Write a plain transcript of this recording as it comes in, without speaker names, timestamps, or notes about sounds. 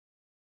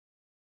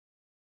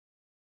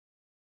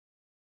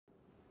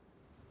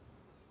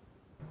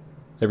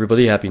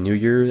Everybody, Happy New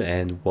Year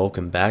and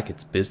welcome back.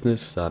 It's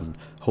business. I'm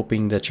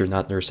hoping that you're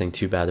not nursing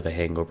too bad of a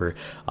hangover.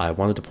 I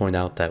wanted to point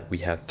out that we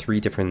have 3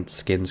 different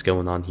skins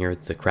going on here.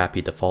 The crappy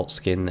default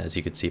skin, as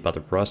you can see by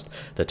the rust.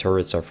 The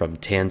turrets are from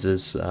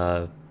Tanz's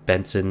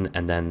Benson,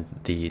 and then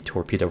the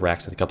torpedo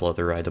racks and a couple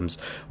other items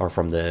are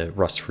from the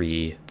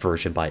rust-free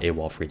version by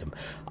AWOL Freedom.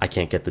 I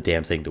can't get the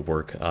damn thing to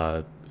work.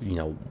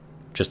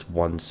 Just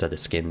one set of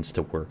skins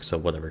to work, so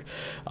whatever.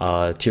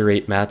 Tier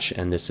 8 match,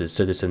 and this is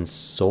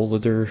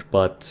CitizenSolider,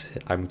 but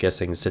I'm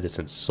guessing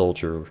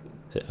CitizenSolider,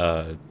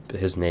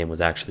 his name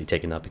was actually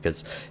taken up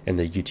because in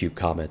the YouTube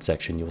comment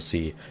section you'll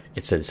see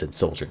it's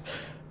CitizenSolider.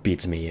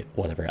 Beats me,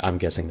 whatever, I'm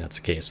guessing that's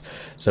the case.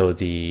 So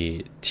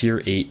the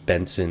Tier 8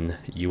 Benson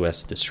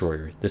US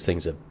Destroyer, this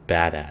thing's a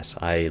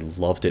badass. I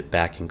loved it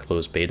back in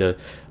closed beta.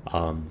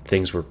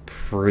 Things were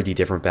pretty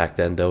different back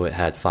then though. It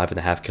had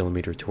 5.5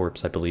 kilometer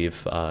torps, I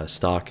believe,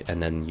 stock,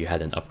 and then you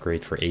had an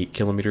upgrade for 8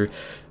 kilometer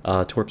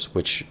torps,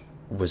 which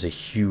was a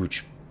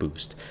huge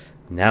boost.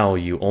 Now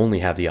you only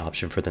have the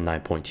option for the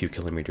 9.2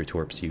 kilometer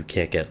torps. You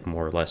can't get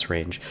more or less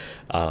range,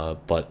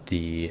 but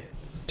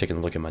taking a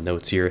look at my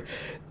notes here,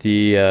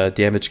 the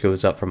damage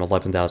goes up from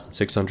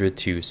 11,600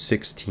 to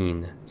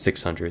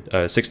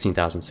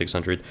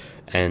 16,600,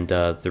 and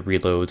the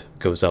reload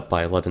goes up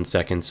by 11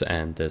 seconds,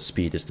 and the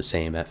speed is the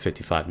same at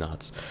 55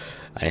 knots.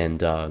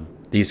 And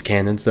these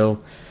cannons, though,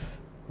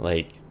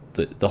 like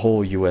the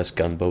whole US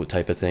gunboat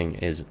type of thing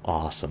is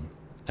awesome.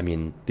 I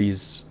mean,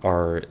 this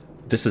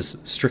is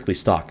strictly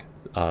stock,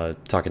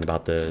 talking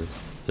about the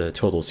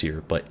totals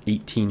here, but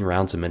 18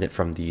 rounds a minute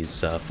from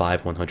these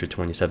 5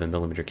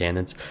 127mm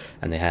cannons,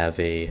 and they have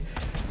a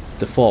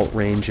default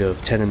range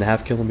of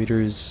 10.5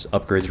 kilometers,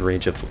 upgrades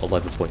range of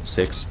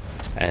 11.6,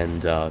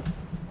 and I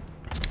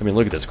mean,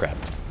 look at this crap.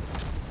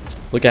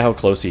 Look at how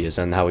close he is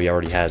and how he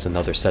already has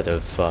another set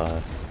of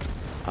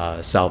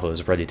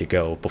salvos ready to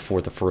go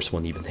before the first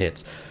one even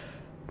hits.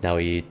 Now,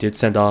 he did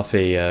send off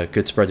a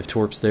good spread of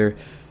torps there.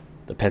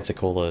 The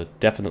Pensacola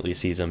definitely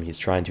sees him. He's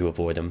trying to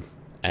avoid him.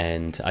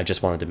 And I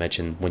just wanted to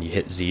mention, when you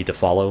hit Z to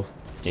follow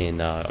in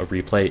a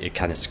replay, it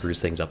kind of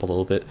screws things up a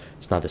little bit.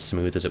 It's not as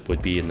smooth as it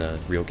would be in the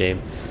real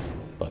game.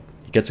 But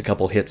he gets a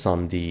couple hits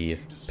on the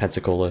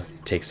Pensacola,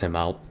 takes him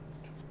out.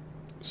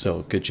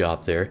 So good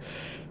job there.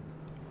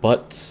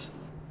 But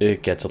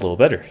it gets a little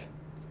better,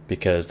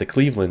 because the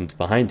Cleveland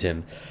behind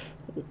him,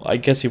 I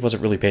guess he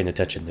wasn't really paying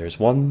attention. There's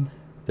 1,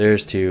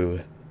 there's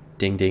 2,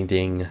 ding ding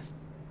ding,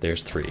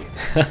 there's 3.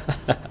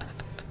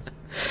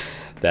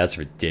 That's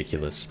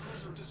ridiculous.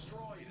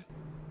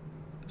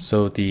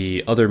 So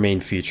the other main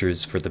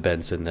features for the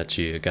Benson that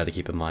you got to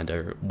keep in mind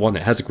are, 1,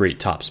 it has a great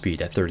top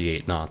speed at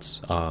 38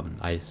 knots.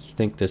 I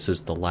think this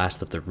is the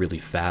last of the really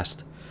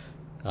fast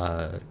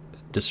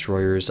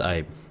destroyers.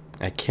 I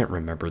can't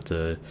remember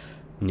the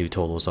new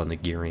totals on the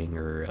Gearing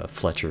or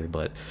Fletcher,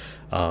 but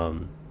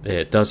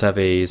it does have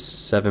a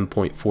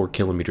 7.4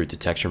 kilometer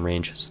detection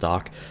range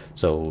stock,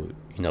 so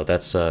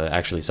that's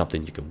actually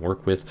something you can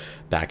work with.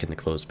 Back in the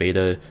closed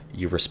beta,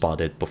 you were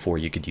spotted before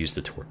you could use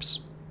the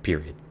torps,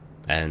 period.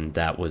 And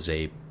that was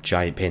a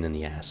giant pain in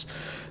the ass.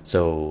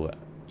 So,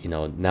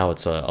 now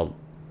it's I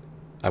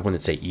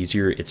wouldn't say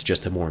easier, it's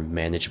just a more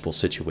manageable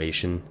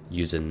situation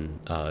using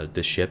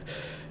this ship.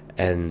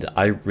 And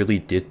I really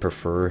did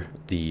prefer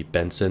the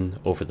Benson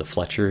over the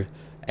Fletcher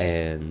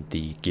and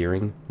the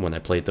Gearing when I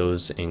played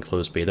those in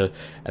closed beta,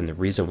 and the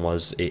reason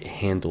was it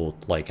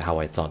handled like how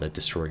I thought a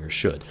destroyer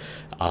should.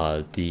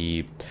 Alright,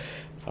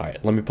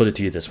 let me put it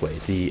to you this way.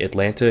 The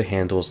Atlanta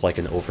handles like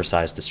an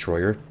oversized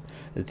destroyer.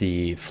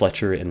 The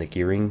Fletcher and the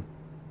Gearing,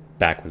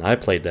 back when I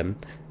played them,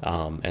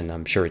 and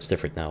I'm sure it's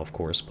different now, of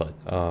course, but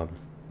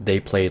they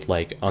played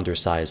like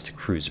undersized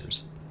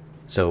cruisers.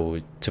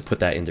 So to put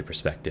that into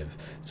perspective,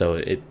 so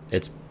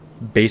it's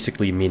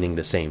basically meaning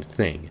the same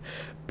thing,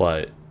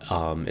 but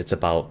it's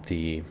about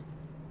the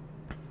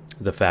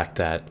fact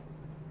that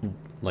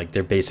like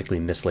they're basically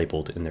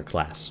mislabeled in their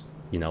class,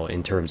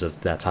 in terms of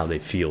that's how they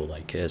feel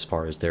like as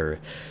far as their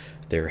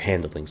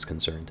handling's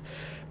concerned.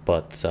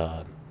 But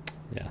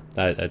yeah,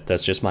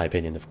 that's just my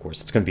opinion, of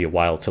course. It's going to be a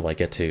while till I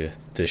get to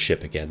this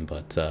ship again,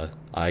 but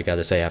I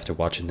gotta say, after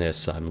watching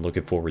this, I'm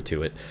looking forward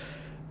to it.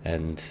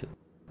 And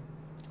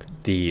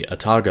the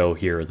Atago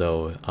here,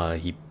 though,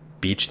 he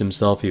beached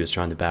himself. He was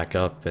trying to back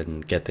up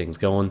and get things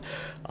going.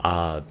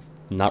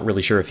 Not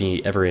really sure if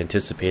he ever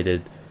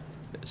anticipated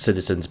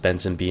Citizen's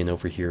Benson being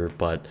over here,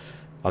 but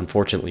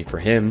unfortunately for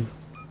him,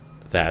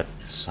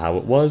 that's how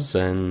it was,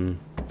 and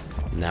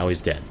now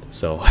he's dead.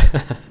 So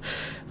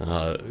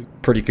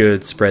pretty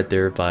good spread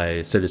there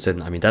by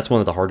Citizen. I mean, that's one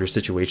of the harder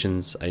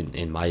situations,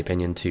 in my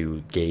opinion,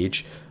 to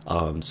gauge.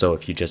 So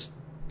if you just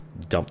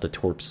dump the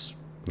torps,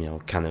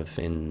 kind of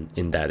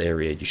in that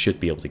area, you should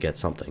be able to get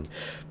something.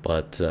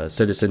 But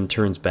Citizen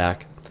turns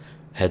back,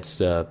 heads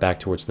back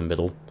towards the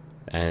middle,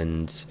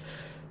 and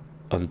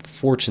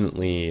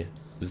unfortunately,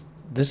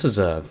 this is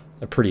a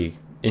pretty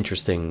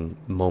interesting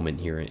moment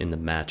here in the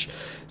match.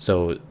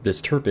 So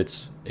this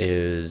Tirpitz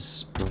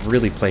is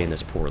really playing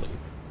this poorly,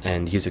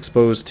 and he's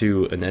exposed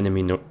to an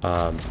enemy New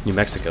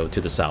Mexico to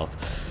the south,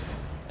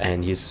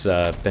 and he's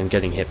been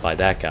getting hit by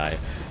that guy,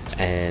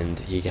 and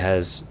he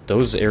has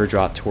those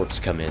airdrop torps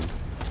come in,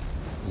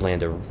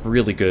 land a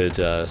really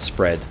good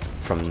spread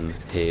from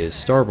his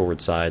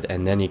starboard side,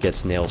 and then he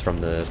gets nailed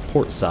from the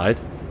port side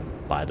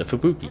by the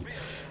Fubuki.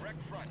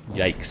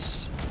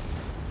 Yikes.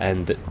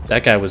 And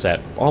that guy was at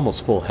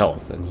almost full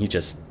health, and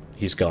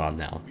he's gone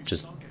now,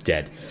 just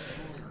dead.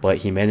 But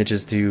he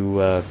manages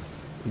to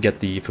get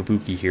the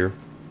Fubuki here,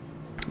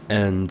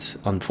 and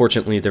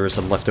unfortunately there were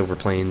some leftover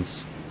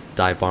planes.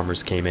 Dive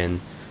bombers came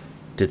in,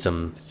 did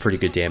some pretty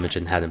good damage,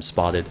 and had him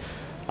spotted.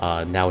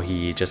 Now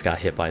he just got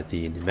hit by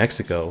the New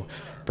Mexico,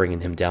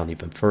 bringing him down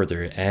even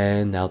further,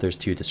 and now there's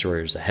 2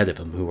 destroyers ahead of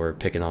him who are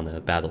picking on a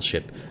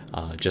battleship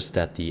just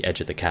at the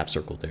edge of the cap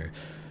circle there.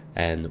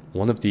 And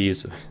one of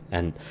these,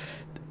 and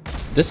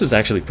this is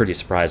actually pretty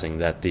surprising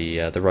that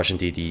the Russian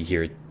DD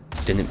here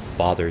didn't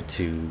bother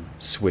to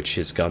switch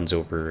his guns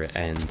over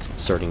and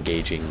start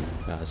engaging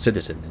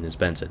Citizen in his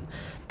Benson.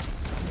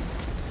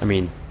 I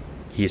mean,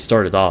 he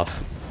started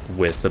off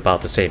with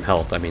about the same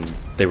health. I mean,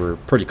 they were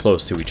pretty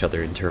close to each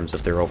other in terms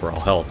of their overall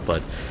health,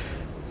 but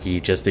he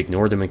just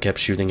ignored him and kept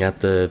shooting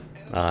at the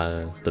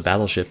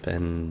battleship,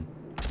 and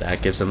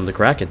that gives him the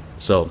Kraken.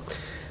 So,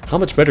 how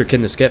much better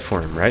can this get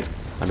for him, right?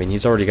 I mean,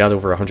 he's already got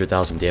over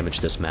 100,000 damage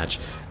this match,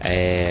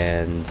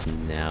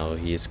 and now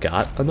he's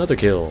got another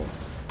kill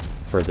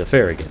for the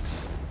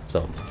Farragut's.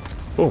 So,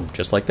 boom,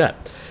 just like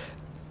that.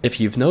 If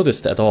you've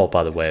noticed at all,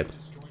 by the way,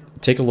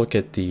 take a look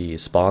at the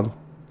spawn.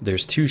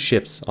 There's 2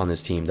 ships on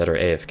his team that are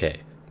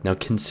AFK. Now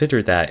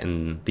consider that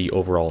in the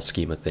overall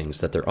scheme of things,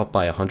 that they're up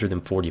by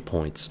 140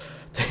 points.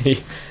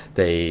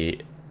 They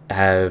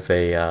have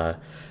a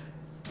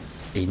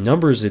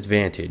numbers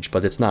advantage,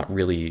 but it's not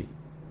really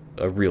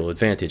a real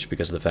advantage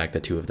because of the fact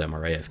that 2 of them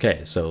are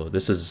AFK. So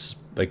this is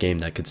a game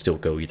that could still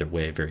go either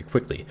way very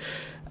quickly.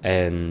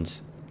 And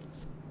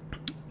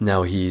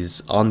now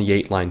he's on the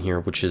 8 line here,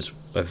 which is,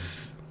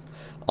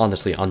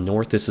 honestly, on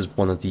north, this is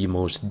one of the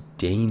most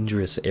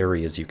dangerous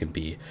areas you can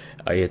be.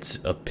 It's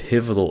a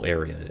pivotal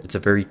area. It's a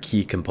very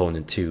key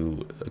component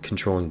to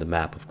controlling the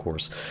map, of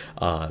course.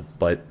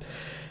 But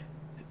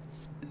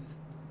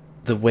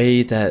the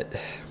way that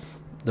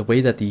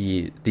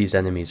these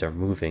enemies are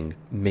moving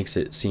makes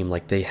it seem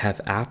like they have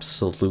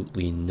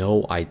absolutely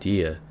no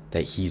idea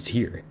that he's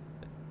here,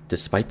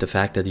 despite the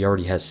fact that he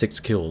already has 6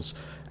 kills,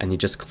 and he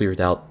just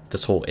cleared out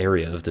this whole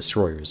area of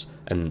destroyers,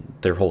 and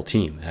their whole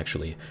team,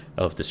 actually,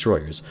 of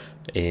destroyers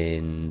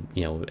in,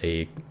 you know,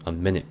 a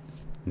minute,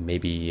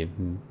 maybe a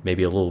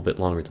little bit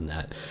longer than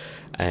that.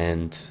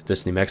 And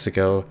this New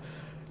Mexico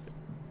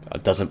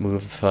doesn't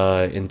move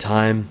in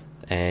time,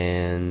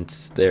 and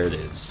there it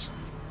is.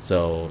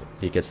 So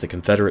he gets the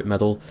Confederate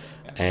medal,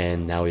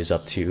 and now he's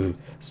up to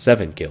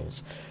 7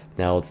 kills.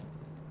 Now,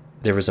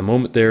 there was a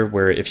moment there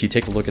where, if you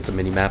take a look at the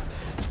minimap,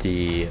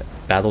 the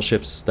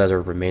battleships that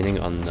are remaining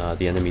on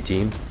the enemy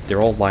team,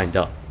 they're all lined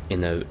up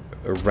in a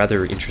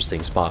rather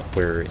interesting spot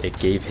where it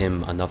gave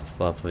him enough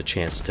of a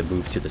chance to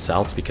move to the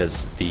south,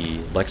 because the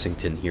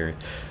Lexington here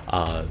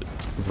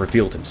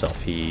revealed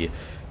himself. He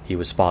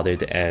was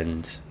spotted,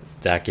 and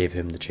that gave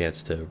him the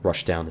chance to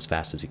rush down as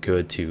fast as he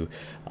could to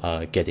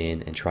get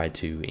in and try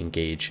to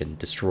engage and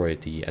destroy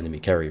the enemy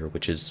carrier,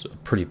 which is a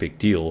pretty big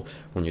deal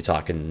when you're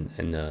talking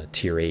in a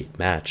tier 8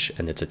 match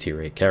and it's a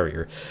tier 8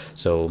 carrier.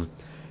 So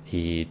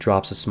he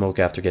drops a smoke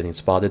after getting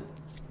spotted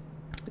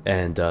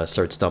and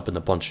starts dumping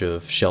a bunch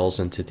of shells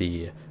into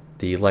the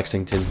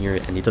Lexington here,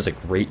 and he does a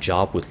great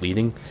job with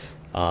leading,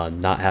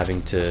 not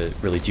having to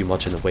really do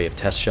much in the way of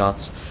test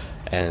shots,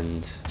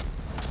 and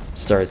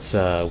starts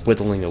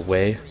whittling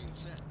away.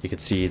 You can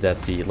see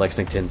that the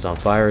Lexington's on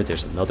fire.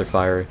 There's another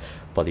fire,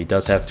 but he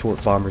does have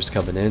torp bombers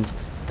coming in.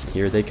 And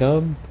here they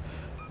come.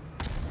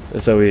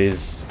 So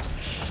he's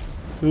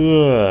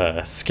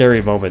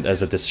scary moment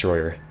as a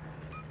destroyer.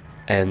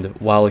 And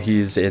while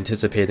he's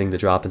anticipating the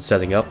drop and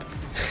setting up,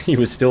 he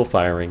was still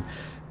firing.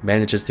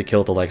 Manages to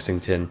kill the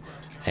Lexington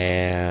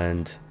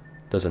and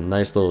does a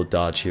nice little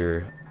dodge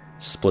here.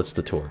 Splits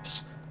the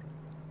torps.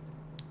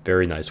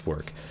 Very nice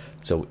work.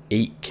 So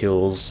 8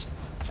 kills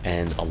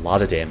and a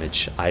lot of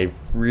damage. I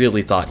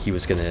really thought he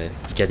was gonna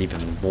get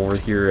even more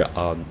here.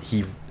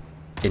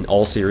 In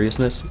all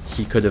seriousness,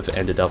 he could have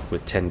ended up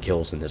with 10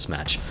 kills in this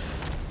match.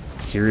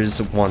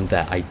 Here's one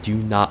that I do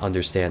not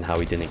understand how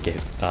he didn't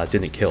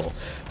kill,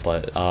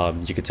 but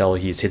you could tell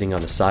he's hitting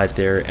on the side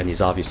there, and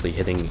he's obviously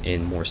hitting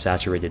in more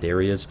saturated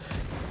areas.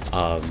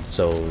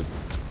 So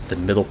the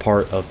middle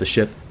part of the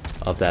ship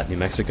of that New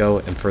Mexico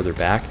and further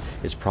back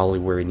is probably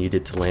where he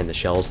needed to land the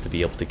shells to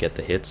be able to get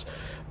the hits.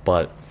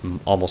 But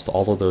almost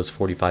all of those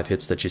 45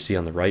 hits that you see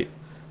on the right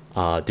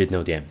did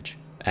no damage,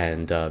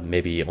 and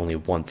maybe only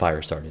 1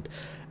 fire started.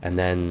 And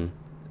then,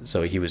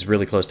 so he was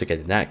really close to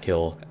getting that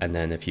kill, and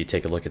then if you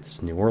take a look at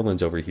this New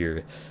Orleans over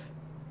here,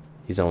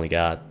 he's only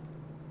got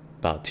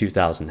about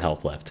 2,000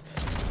 health left.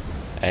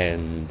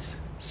 And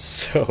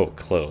so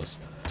close.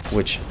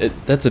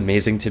 That's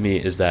amazing to me,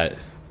 is that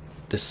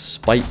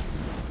despite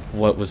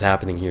what was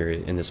happening here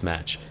in this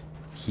match,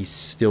 he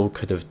still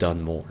could have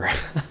done more.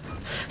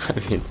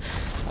 I mean,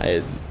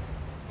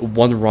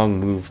 one wrong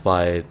move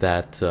by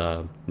that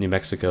New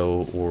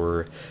Mexico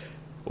or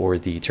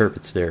the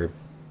Turpits there,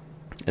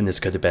 and this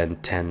could have been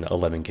 10,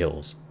 11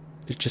 kills.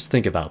 Just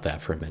think about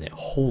that for a minute.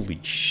 Holy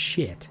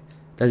shit.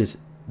 That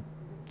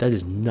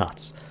is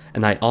nuts.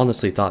 And I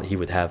honestly thought he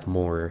would have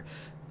more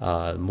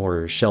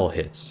shell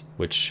hits,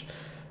 which,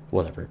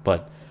 whatever.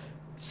 But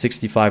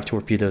 65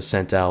 torpedoes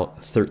sent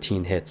out,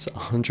 13 hits,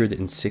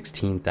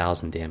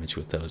 116,000 damage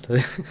with those.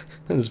 That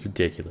is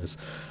ridiculous.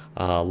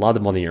 A lot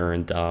of money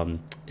earned.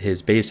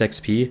 His base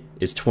XP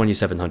is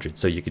 2,700,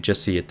 so you could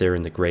just see it there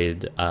in the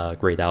grayed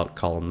out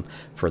column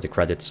for the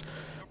credits.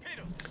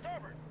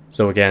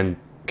 So again,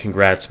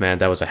 congrats, man.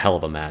 That was a hell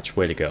of a match.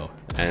 Way to go.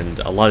 And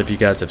a lot of you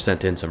guys have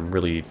sent in some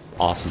really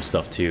awesome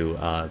stuff too.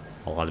 A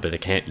lot of it I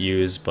can't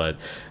use, but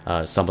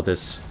some of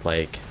this,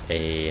 like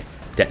a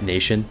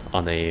detonation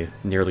on a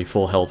nearly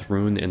full health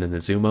rune in an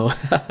Izumo.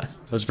 That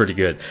was pretty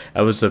good.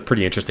 That was a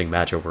pretty interesting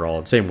match overall.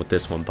 And same with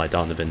this one by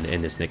Donovan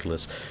and his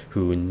Nicholas,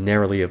 who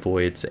narrowly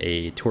avoids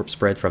a torp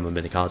spread from a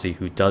Minikaze,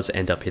 who does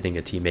end up hitting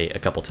a teammate a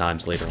couple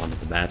times later on in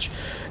the match.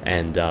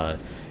 And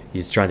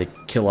he's trying to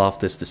kill off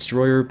this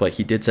destroyer, but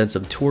he did send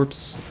some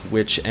torps,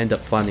 which end up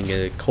finding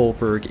a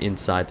Kohlberg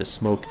inside the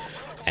smoke.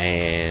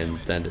 And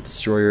then the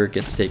destroyer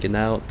gets taken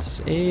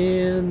out,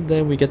 and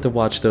then we get to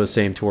watch those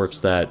same torps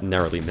that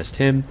narrowly missed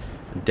him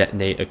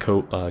detonate a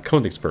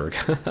Königsberg.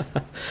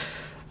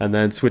 And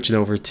then switching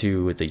over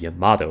to the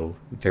Yamato,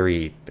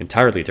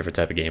 entirely different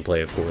type of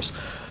gameplay, of course.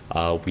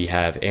 We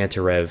have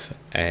Anterev,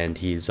 and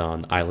he's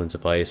on Islands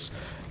of Ice,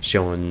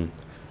 showing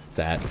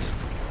that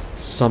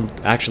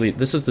actually,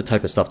 this is the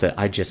type of stuff that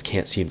I just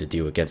can't seem to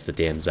do against the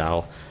damn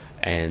Zhao.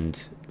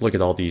 And look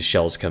at all these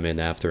shells come in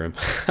after him.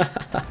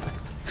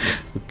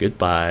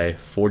 Goodbye,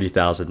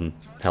 40,000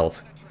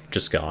 health,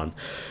 just gone.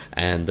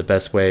 And the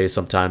best way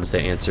sometimes to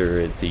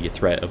answer the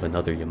threat of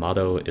another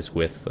Yamato is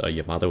with a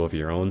Yamato of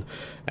your own.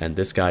 And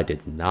this guy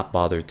did not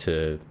bother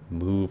to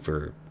move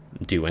or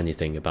do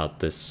anything about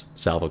this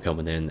salvo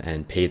coming in,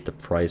 and paid the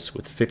price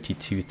with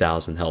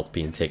 52,000 health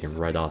being taken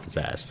right off his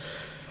ass.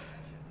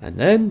 And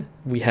then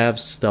we have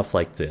stuff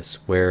like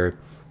this, where,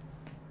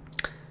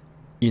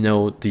 you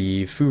know,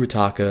 the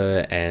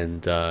Furutaka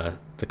and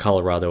the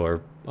Colorado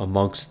are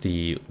amongst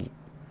the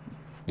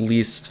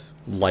least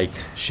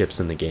liked ships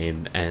in the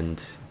game,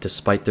 and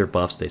despite their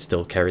buffs, they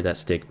still carry that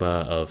stigma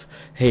of,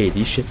 hey,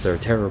 these ships are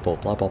terrible,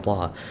 blah blah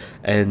blah.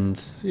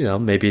 And, you know,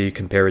 maybe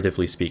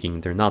comparatively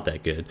speaking, they're not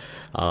that good,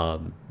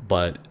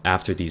 but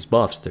after these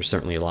buffs, they're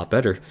certainly a lot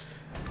better.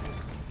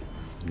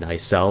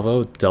 Nice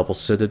salvo, double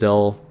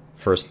Citadel,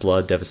 first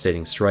blood,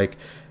 devastating strike.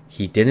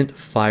 He didn't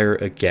fire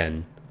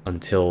again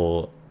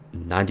until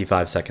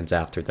 95 seconds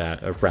after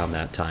that, around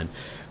that time,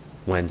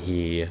 when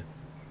he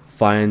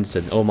finds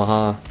an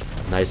Omaha,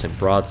 nice and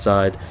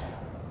broadside,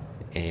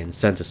 and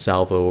sends a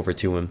salvo over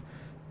to him.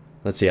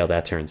 Let's see how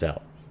that turns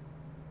out.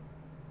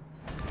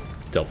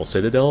 Double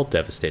Citadel,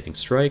 devastating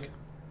strike.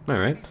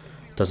 Alright.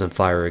 Doesn't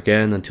fire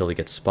again until he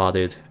gets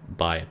spotted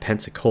by a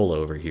Pensacola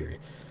over here.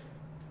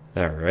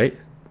 Alright.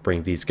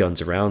 Bring these guns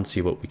around,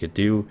 see what we could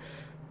do.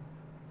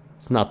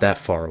 It's not that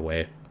far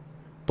away,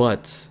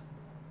 but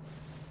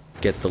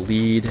get the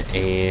lead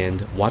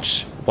and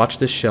watch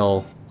this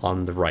shell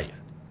on the right.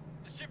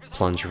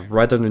 Plunge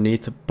right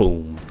underneath,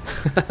 boom.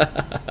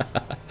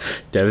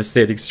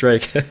 Devastating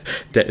strike,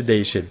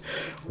 detonation.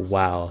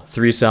 Wow,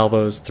 3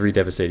 salvos, 3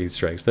 devastating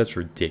strikes. That's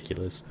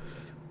ridiculous.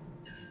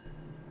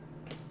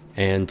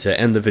 And to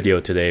end the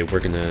video today, we're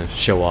gonna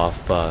show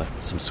off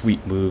some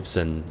sweet moves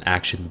and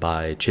action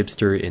by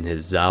Chibster in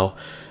his Zhao.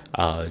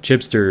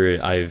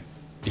 Chibster,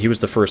 he was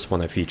the first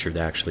one I featured,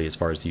 actually, as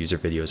far as the user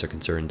videos are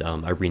concerned.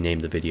 I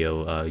renamed the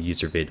video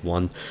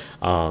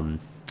UserVid1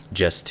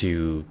 just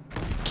to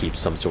keep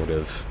some sort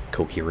of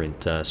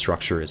coherent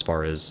structure as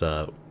far as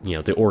you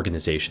know, the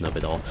organization of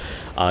it all.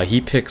 He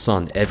picks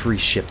on every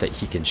ship that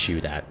he can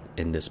shoot at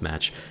in this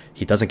match.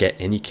 He doesn't get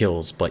any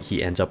kills, but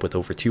he ends up with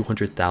over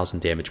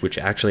 200,000 damage, which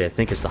actually I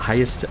think is the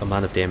highest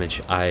amount of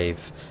damage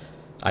I've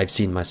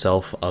seen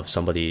myself of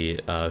somebody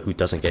who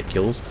doesn't get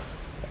kills.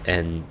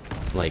 And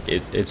like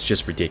it's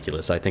just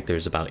ridiculous. I think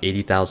there's about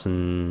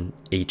 80,000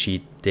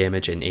 HE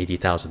damage and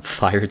 80,000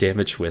 fire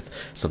damage with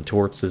some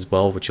torps as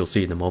well, which you'll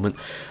see in a moment.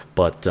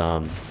 But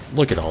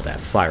look at all that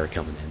fire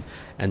coming in,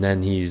 and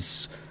then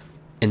he's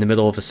in the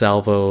middle of a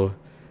salvo,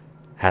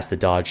 has to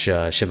dodge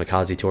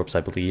Shimakaze torps, I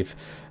believe,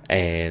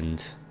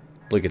 and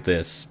look at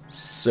this,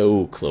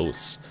 so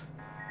close.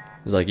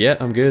 He's like, yeah,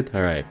 I'm good.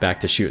 All right, back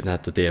to shooting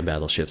at the damn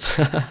battleships.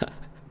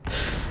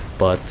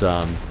 But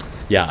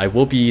yeah, I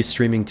will be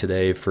streaming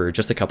today for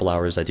just a couple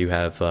hours. I do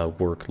have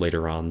work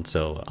later on,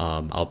 so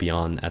I'll be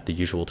on at the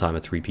usual time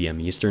at 3 p.m.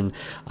 Eastern.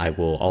 I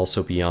will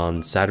also be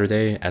on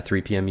Saturday at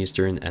 3 p.m.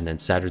 Eastern, and then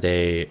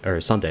Sunday,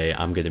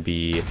 I'm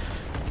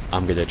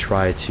gonna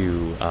try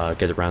to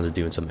get around to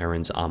doing some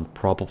errands. I'm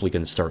probably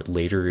gonna start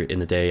later in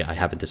the day. I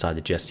haven't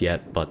decided just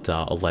yet, but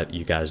I'll let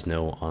you guys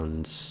know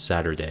on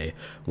Saturday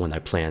when I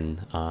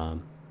plan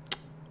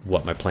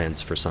what my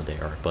plans for Sunday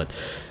are. But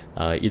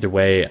either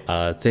way,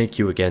 thank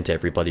you again to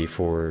everybody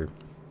for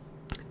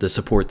the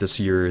support this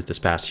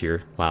past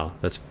year. Wow,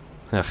 that's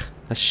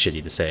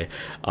shitty to say.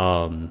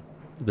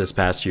 This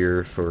past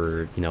year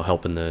for, you know,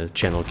 helping the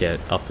channel get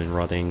up and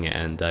running,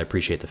 and I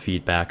appreciate the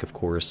feedback, of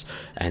course,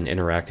 and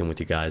interacting with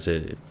you guys.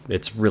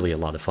 It's really a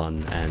lot of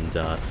fun, and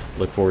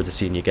look forward to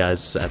seeing you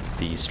guys at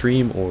the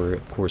stream, or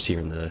of course here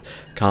in the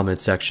comment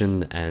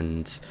section.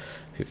 And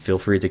feel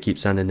free to keep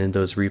sending in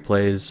those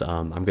replays.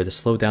 I'm going to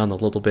slow down a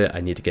little bit.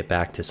 I need to get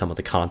back to some of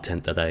the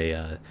content that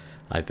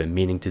I've been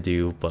meaning to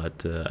do,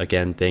 but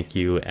again, thank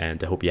you,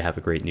 and I hope you have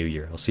a great new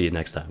year. I'll see you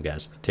next time,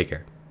 guys. Take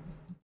care.